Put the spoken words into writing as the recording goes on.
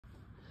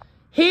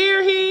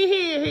Hear he,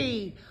 hear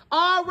he.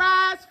 All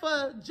rise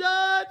for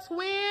Judge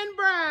Twin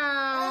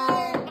Brown.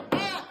 What up,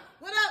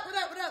 what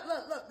up, what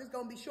up? Look, this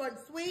gonna be short and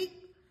sweet.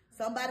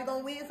 Somebody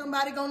gonna win,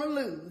 somebody gonna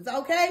lose,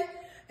 okay?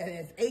 And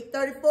it's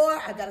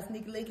 8:34. I got a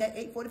sneaky link at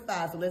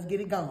 8:45, so let's get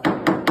it going.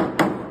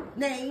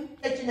 Name,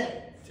 what's your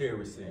name?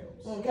 Terry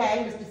Sims.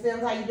 Okay, Mr.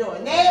 Sims, how you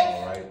doing? Next.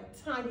 All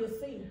right. Tanya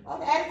C.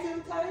 Okay,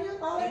 attitude, Tanya.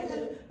 All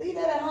right, leave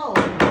that at home.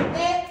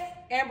 Next.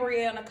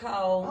 Ambrielle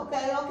Nicole.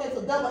 Okay,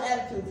 so double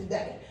attitude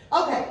today.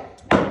 Okay,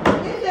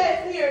 it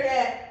says here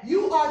that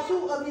you are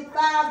two of his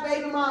 5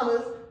 baby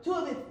mamas,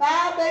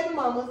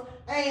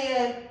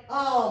 and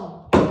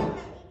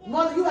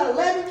you got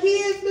 11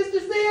 kids, Mr.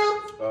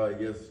 Sims?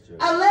 Yes, Judge.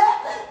 11?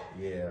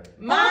 Yeah.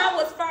 Mine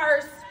was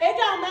first. It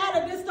don't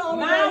matter. This the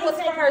only Mine way was he's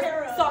taken first.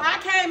 care of. So I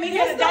came in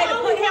here This today the to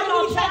only put him one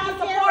on he's child taking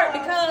support care of.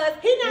 because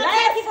He not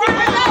last taking care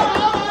of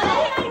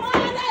Friday.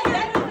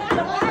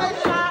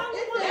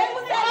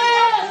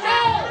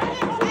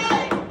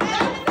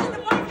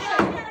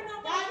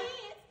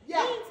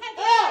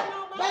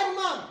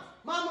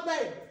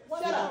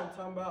 Shut up. I'm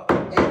talking about.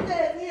 It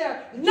says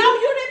here. No,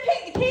 you didn't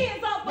pick the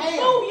kids up for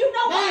school. You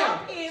know why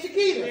I'm pissed.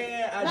 Chiquita.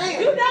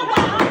 Man, You know why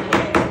I'm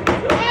pissed.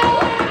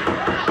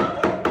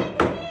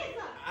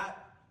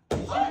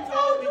 She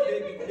told me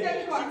that.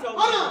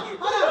 Hold on. She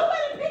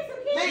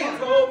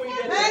told me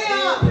that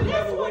the kids would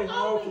have a way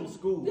home from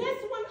school. This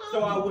one So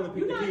I wouldn't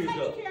pick the kids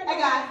up. Hey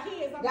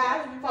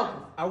guys, focus.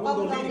 I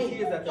wasn't Focus gonna on leave me.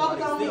 the kids at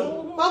Focus on me.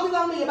 themselves. Focus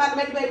on me. You're about to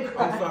make the baby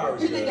cry. I'm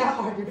sorry, You think Judge.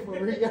 y'all arguing for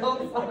real?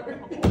 I'm sorry.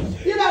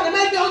 You're about to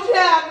make your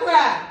child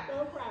cry.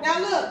 Now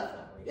look,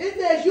 it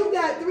says you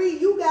got 3,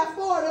 you got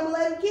 4 of them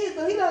 11 kids,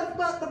 so he done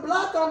spent the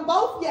block on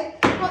both yet.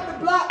 Spent the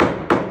block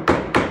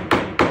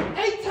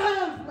 8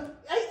 times.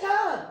 8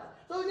 times.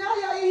 So now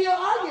y'all in here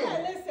arguing.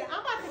 Okay, listen,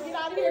 I'm about to get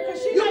out of here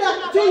because she You making my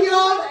got baby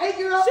 2-year-old, cry.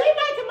 8-year-old. She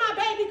making my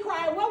baby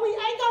cry. What we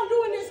ain't gonna do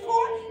in this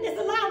court is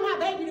allow my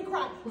baby to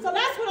cry. So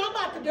that's what I'm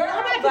about to do.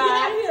 I'm about to get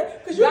out of here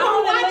because you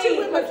gonna watch it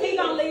with my He kids.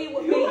 gonna leave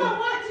with You me. gonna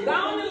watch it. Go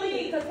on and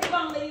leave because he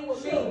gonna leave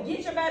with me.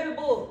 Get your baby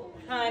book,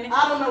 honey.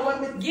 I don't know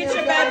what Mr. Get Sims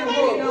your got baby to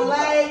do, book. no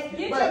legs,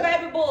 Get but, your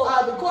baby book.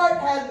 The court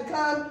has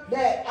become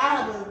that I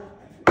have a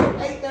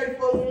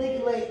 8:34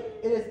 sneaky late.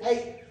 It is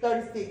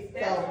 8:36.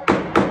 So.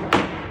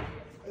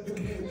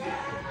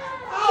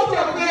 Oh,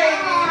 your baby.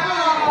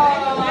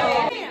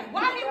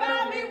 Why you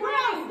buy me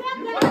ring?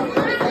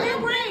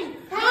 Ring.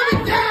 Put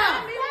it down.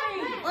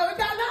 Oh,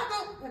 y'all not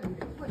gonna.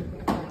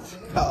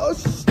 Oh,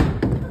 shit.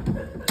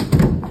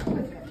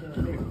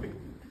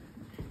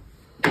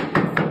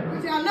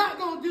 What y'all not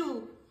gonna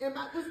do?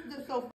 What's this so